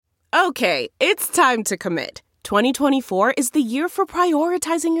Okay, it's time to commit. 2024 is the year for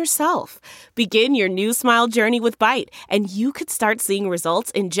prioritizing yourself. Begin your new smile journey with Byte, and you could start seeing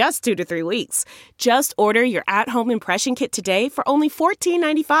results in just 2 to 3 weeks. Just order your at-home impression kit today for only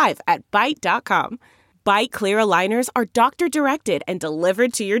 $14.95 at Byte.com. Byte Clear aligners are doctor-directed and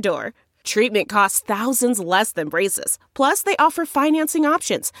delivered to your door. Treatment costs thousands less than braces. Plus, they offer financing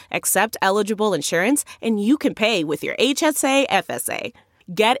options, accept eligible insurance, and you can pay with your HSA, FSA.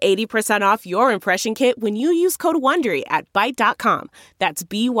 Get 80% off your impression kit when you use code WONDERY at Byte.com. That's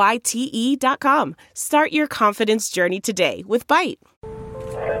BYTE.com. Start your confidence journey today with Byte.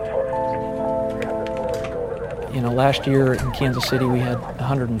 Last year in Kansas City, we had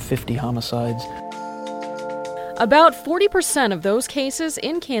 150 homicides. About 40% of those cases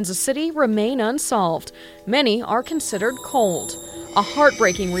in Kansas City remain unsolved. Many are considered cold. A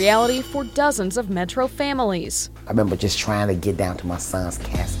heartbreaking reality for dozens of Metro families. I remember just trying to get down to my son's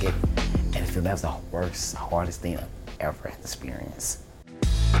casket, and I feel that was the worst, hardest thing I've ever experienced.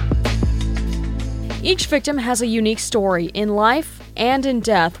 Each victim has a unique story in life and in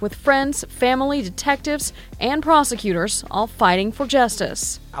death, with friends, family, detectives, and prosecutors all fighting for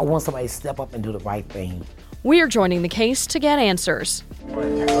justice. I want somebody to step up and do the right thing. We're joining the case to get answers.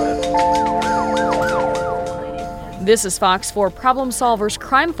 This is FOX4 Problem Solvers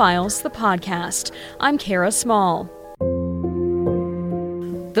Crime Files, the podcast. I'm Kara Small.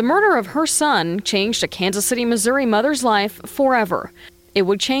 The murder of her son changed a Kansas City, Missouri mother's life forever. It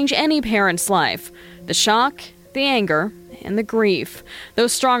would change any parent's life. The shock, the anger, and the grief.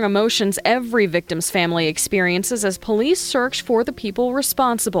 Those strong emotions every victim's family experiences as police search for the people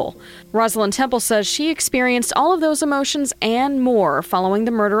responsible. Rosalind Temple says she experienced all of those emotions and more following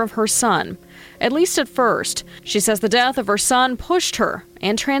the murder of her son. At least at first. She says the death of her son pushed her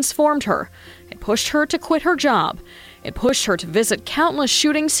and transformed her. It pushed her to quit her job. It pushed her to visit countless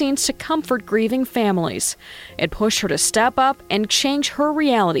shooting scenes to comfort grieving families. It pushed her to step up and change her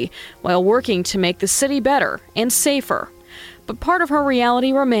reality while working to make the city better and safer. But part of her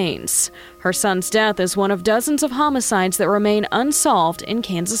reality remains. Her son's death is one of dozens of homicides that remain unsolved in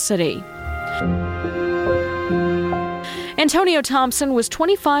Kansas City. Antonio Thompson was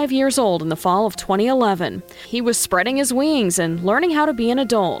 25 years old in the fall of 2011. He was spreading his wings and learning how to be an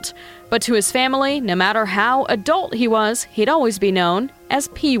adult. But to his family, no matter how adult he was, he'd always be known as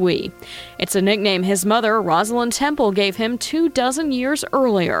Pee-wee. It's a nickname his mother, Rosalind Temple, gave him 24 years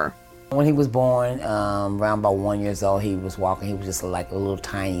earlier. When he was born, around about 1 year old, he was walking. He was just like a little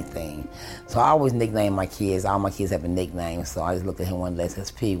tiny thing. So I always nickname my kids. All my kids have a nickname. So I just looked at him one day and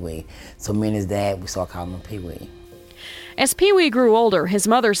says Pee-wee. So me and his dad, we started calling him Pee-wee. As Pee-wee grew older, his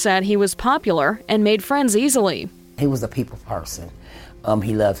mother said he was popular and made friends easily. He was a people person.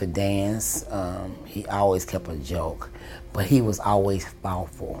 He loved to dance. He always kept a joke, but he was always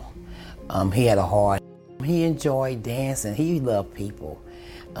thoughtful. He had a heart. He enjoyed dancing. He loved people.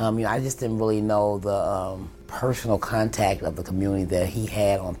 I just didn't really know the personal contact of the community that he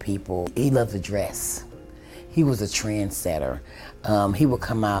had on people. He loved to dress. He was a trendsetter. He would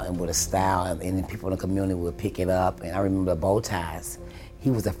come out and with a style, and then people in the community would pick it up. And I remember the bow ties. He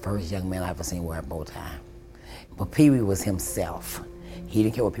was the first young man I ever seen wear a bow tie. But Pee-wee was himself. He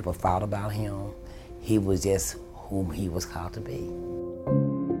didn't care what people thought about him. He was just whom he was called to be.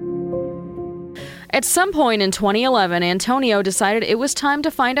 At some point in 2011, Antonio decided it was time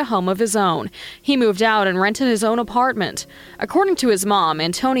to find a home of his own. He moved out and rented his own apartment. According to his mom,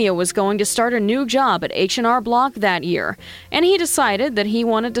 Antonio was going to start a new job at H&R Block that year, and he decided that he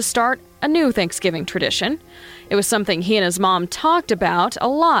wanted to start a new Thanksgiving tradition. It was something he and his mom talked about a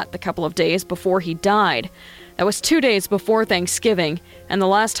lot the couple of days before he died. That was 2 days before Thanksgiving, and the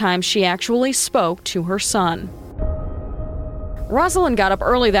last time she actually spoke to her son. Rosalind got up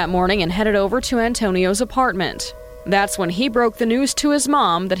early that morning and headed over to Antonio's apartment. That's when he broke the news to his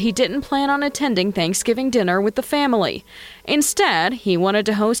mom that he didn't plan on attending Thanksgiving dinner with the family. Instead, he wanted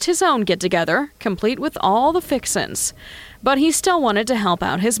to host his own get-together, complete with all the fixins. But he still wanted to help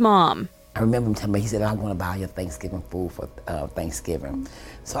out his mom. I remember him telling me, he said, I want to buy your Thanksgiving food for Thanksgiving.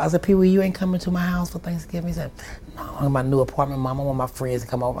 So I said, Pee-wee, you ain't coming to my house for Thanksgiving? He said, no, I'm in my new apartment, Mom. I want my friends to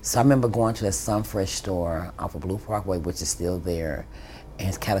come over. So I remember going to the Sunfresh store off of Blue Parkway, which is still there. And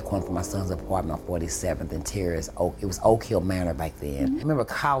it's kind of corner from my son's apartment on 47th and Terrace. It was Oak Hill Manor back then. I remember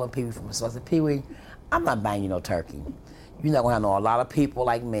calling Pee-wee from the store. I said, Pee-wee, I'm not buying you no turkey. You're not going to have a lot of people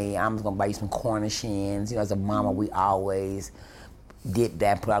like me. I'm just going to buy you some Cornish hens. As a mama, we always did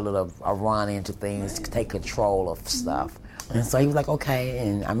that, put a run into things, to take control of stuff. And so he was like, okay.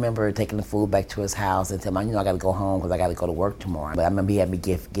 And I remember taking the food back to his house and telling him, I got to go home because I got to go to work tomorrow. But I remember he had me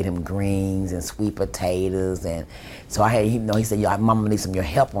get him greens and sweet potatoes. And so he said, Mama needs some of your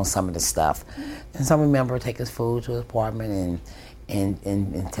help on some of this stuff. And so I remember taking his food to his apartment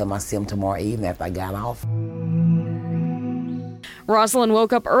and tell him I'd see him tomorrow evening after I got off. Rosalind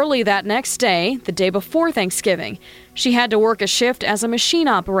woke up early that next day, the day before Thanksgiving. She had to work a shift as a machine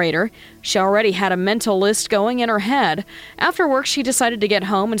operator. She already had a mental list going in her head. After work, she decided to get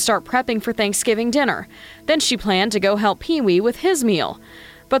home and start prepping for Thanksgiving dinner. Then she planned to go help Pee-wee with his meal.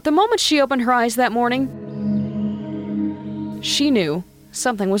 But the moment she opened her eyes that morning, she knew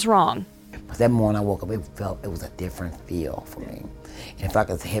something was wrong. That morning I woke up, it was a different feel for me. And it felt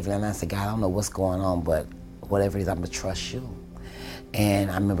like it's heavy, and I said, God, I don't know what's going on, but whatever it is, I'm going to trust you.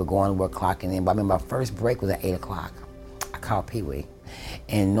 And I remember going to work, clocking in, but I remember my first break was at 8 o'clock. I called Pee-wee.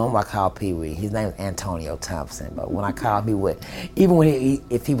 And normally I call Pee-wee, his name is Antonio Thompson, but when I called him, even when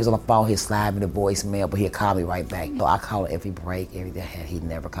if he was on the phone, he'd slide me the voicemail, but he'd call me right back. So I called every break, every day, he'd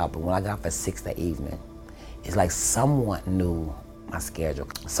never called. But when I got up at 6 that evening, it's like someone knew my schedule.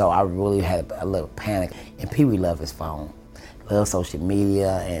 So I really had a little panic. And Pee-wee loved his phone, loved social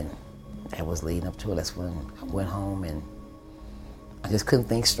media, and that was leading up to it. That's when I went home and I just couldn't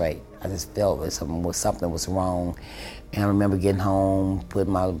think straight. I just felt that something was wrong. And I remember getting home,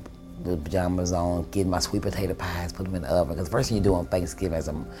 putting my pajamas on, getting my sweet potato pies, put them in the oven. Because the first thing you do on Thanksgiving is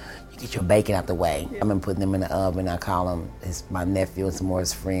you get your bacon out the way. I remember putting them in the oven. I call him my nephew and some more of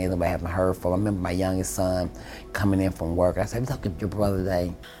his friends that I haven't heard from. I remember my youngest son coming in from work. I said, "We talked to your brother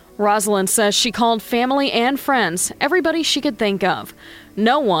today." Rosalind says she called family and friends, everybody she could think of.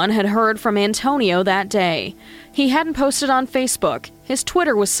 No one had heard from Antonio that day. He hadn't posted on Facebook. His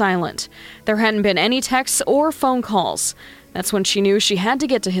Twitter was silent. There hadn't been any texts or phone calls. That's when she knew she had to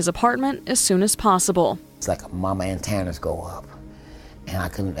get to his apartment as soon as possible. It's like mama antennas go up. And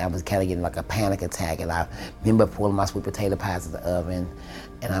I was kind of getting like a panic attack. And I remember pulling my sweet potato pies out of the oven,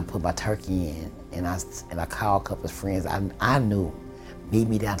 and I put my turkey in, and I called a couple of friends. I knew, meet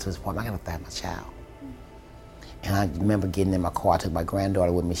me down to his apartment, I gotta find my child. And I remember getting in my car. I took my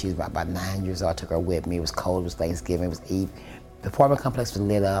granddaughter with me. She was about 9 years old. I took her with me. It was cold. It was Thanksgiving. It was Eve. The apartment complex was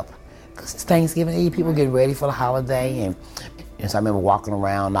lit up. Because it's Thanksgiving Eve. People get ready for the holiday. And so I remember walking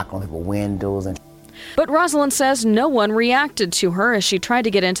around, knocking on people's windows. But Rosalind says no one reacted to her as she tried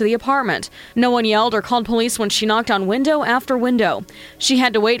to get into the apartment. No one yelled or called police when she knocked on window after window. She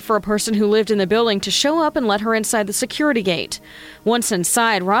had to wait for a person who lived in the building to show up and let her inside the security gate. Once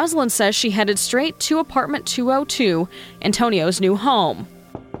inside, Rosalind says she headed straight to apartment 202, Antonio's new home.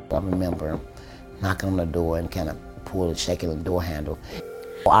 I remember knocking on the door and kind of shaking the door handle.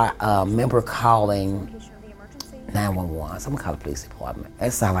 I remember calling 911. Someone called the police department.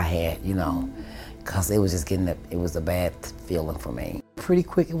 That's all I had, because it was just it was a bad feeling for me. Pretty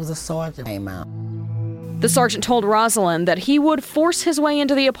quick, it was a sergeant came out. The sergeant told Rosalind that he would force his way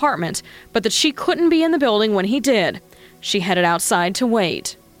into the apartment, but that she couldn't be in the building when he did. She headed outside to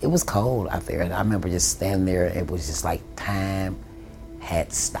wait. It was cold out there, and I remember just standing there. It was just like time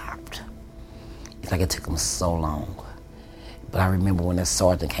had stopped. It's like it took him so long. But I remember when the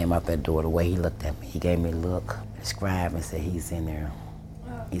sergeant came out that door, the way he looked at me, he gave me a look, described and said, "He's in there."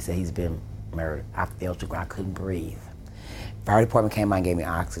 He said, "He's been murdered." I fell to the ground, I couldn't breathe. Fire department came out and gave me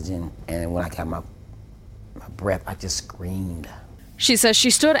oxygen, and when I got my breath, I just screamed. She says she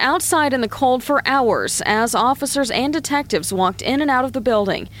stood outside in the cold for hours as officers and detectives walked in and out of the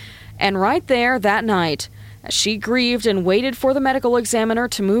building. And right there that night, as she grieved and waited for the medical examiner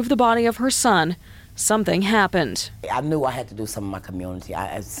to move the body of her son, something happened. I knew I had to do something in my community.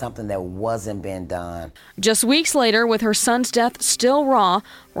 It's something that wasn't being done. Just weeks later, with her son's death still raw,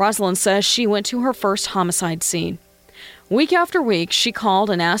 Rosalind says she went to her first homicide scene. Week after week, she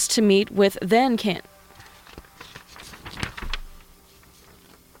called and asked to meet with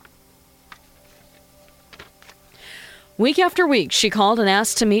Week after week, she called and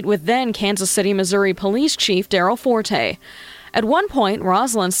asked to meet with then Kansas City, Missouri Police Chief Darryl Forte. At one point,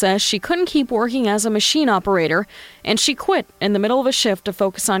 Rosalind says she couldn't keep working as a machine operator, and she quit in the middle of a shift to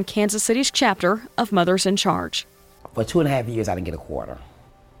focus on Kansas City's chapter of Mothers in Charge. For 2.5 years, I didn't get a quarter.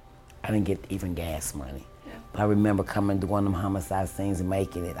 I didn't get even gas money. But I remember coming to one of them homicide scenes and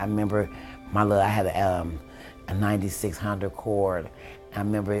making it. I remember I had a 9600 cord. I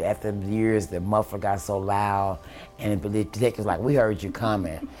remember after years, the muffler got so loud, and the detectives like, "We heard you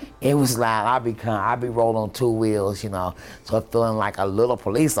coming." It was loud. I'd be rolling on 2 wheels, so feeling like a little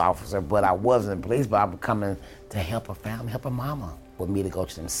police officer, but I wasn't police, but I'm coming to help a family, help a mama. With me to go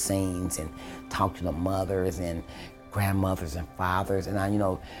to them scenes and talk to the mothers and grandmothers and fathers, and I,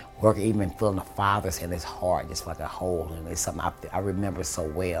 work even feeling the father's in his heart, just like a hole, and it's something I remember so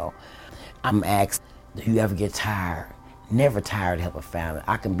well. I'm asked, do you ever get tired? Never tired to help a family.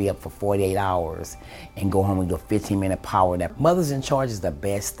 I can be up for 48 hours and go home and do a 15-minute power nap. Mothers in charge is the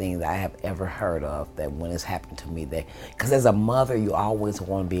best thing that I have ever heard of, that when it's happened to me, because as a mother, you always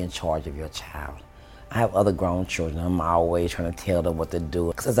want to be in charge of your child. I have other grown children. I'm always trying to tell them what to do.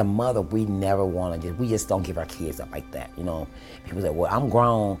 Because as a mother, we never want to we just don't give our kids up like that. People say, well, I'm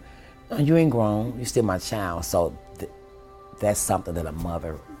grown. No, you ain't grown. You're still my child. So that's something that a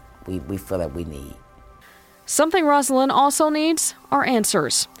mother, we feel that we need. Something Rosalind also needs are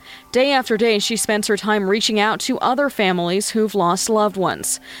answers. Day after day, she spends her time reaching out to other families who've lost loved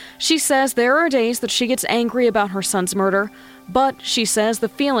ones. She says there are days that she gets angry about her son's murder, but she says the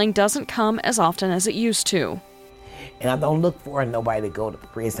feeling doesn't come as often as it used to. And I don't look for nobody to go to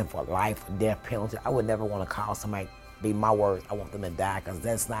prison for life or death penalty. I would never want to call somebody, be my words, I want them to die, because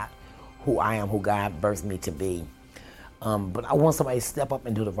that's not who I am, who God birthed me to be. But I want somebody to step up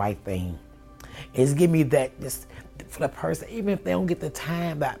and do the right thing. It's give me that, just for the person, even if they don't get the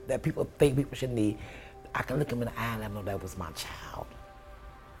time that people think people should need, I can look them in the eye and I know that was my child.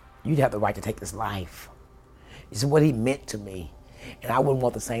 You'd have the right to take this life. It's what he meant to me. And I wouldn't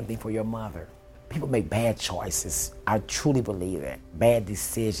want the same thing for your mother. People make bad choices. I truly believe that. Bad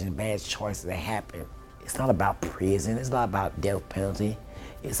decisions, bad choices that happen. It's not about prison. It's not about death penalty.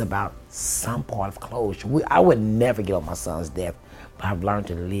 It's about some part of closure. I would never give up my son's death, but I've learned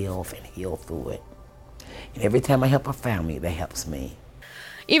to live and heal through it. And every time I help a family, that helps me.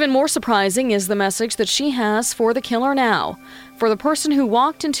 Even more surprising is the message that she has for the killer now, for the person who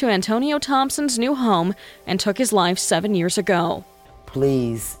walked into Antonio Thompson's new home and took his life 7 years ago.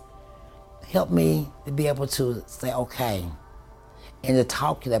 Please help me to be able to say, okay, and to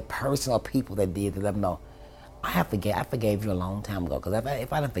talk to that person or people that did, to let them know, I forgave you a long time ago, because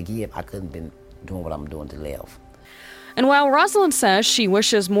if I didn't forgive, I couldn't have been doing what I'm doing to live. And while Rosalind says she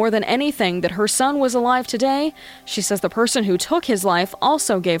wishes more than anything that her son was alive today, she says the person who took his life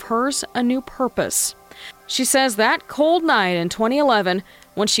also gave hers a new purpose. She says that cold night in 2011,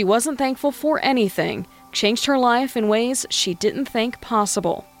 when she wasn't thankful for anything, changed her life in ways she didn't think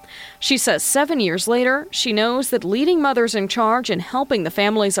possible. She says 7 years later, she knows that leading mothers in charge and helping the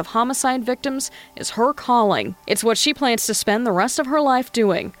families of homicide victims is her calling. It's what she plans to spend the rest of her life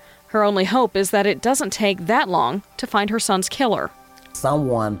doing. Her only hope is that it doesn't take that long to find her son's killer.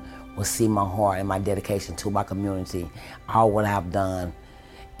 Someone will see my heart and my dedication to my community, all what I've done,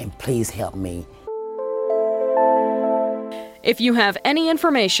 and please help me. If you have any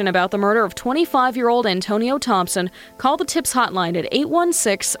information about the murder of 25-year-old Antonio Thompson, call the TIPS hotline at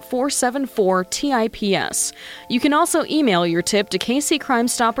 816-474-TIPS. You can also email your tip to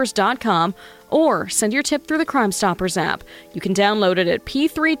kccrimestoppers.com or send your tip through the Crime Stoppers app. You can download it at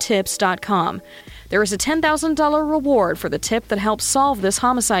p3tips.com. There is a $10,000 reward for the tip that helps solve this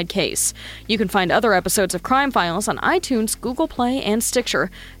homicide case. You can find other episodes of Crime Files on iTunes, Google Play, and Stitcher,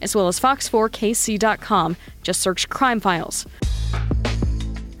 as well as fox4kc.com. Just search Crime Files.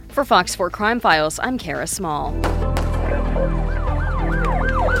 For Fox 4 Crime Files, I'm Kara Small.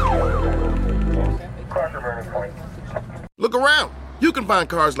 Look around. You can find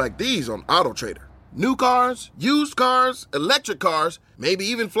cars like these on AutoTrader. New cars, used cars, electric cars, maybe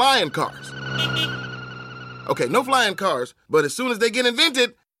even flying cars. Okay, no flying cars, but as soon as they get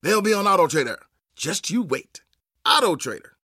invented, they'll be on AutoTrader. Just you wait. AutoTrader.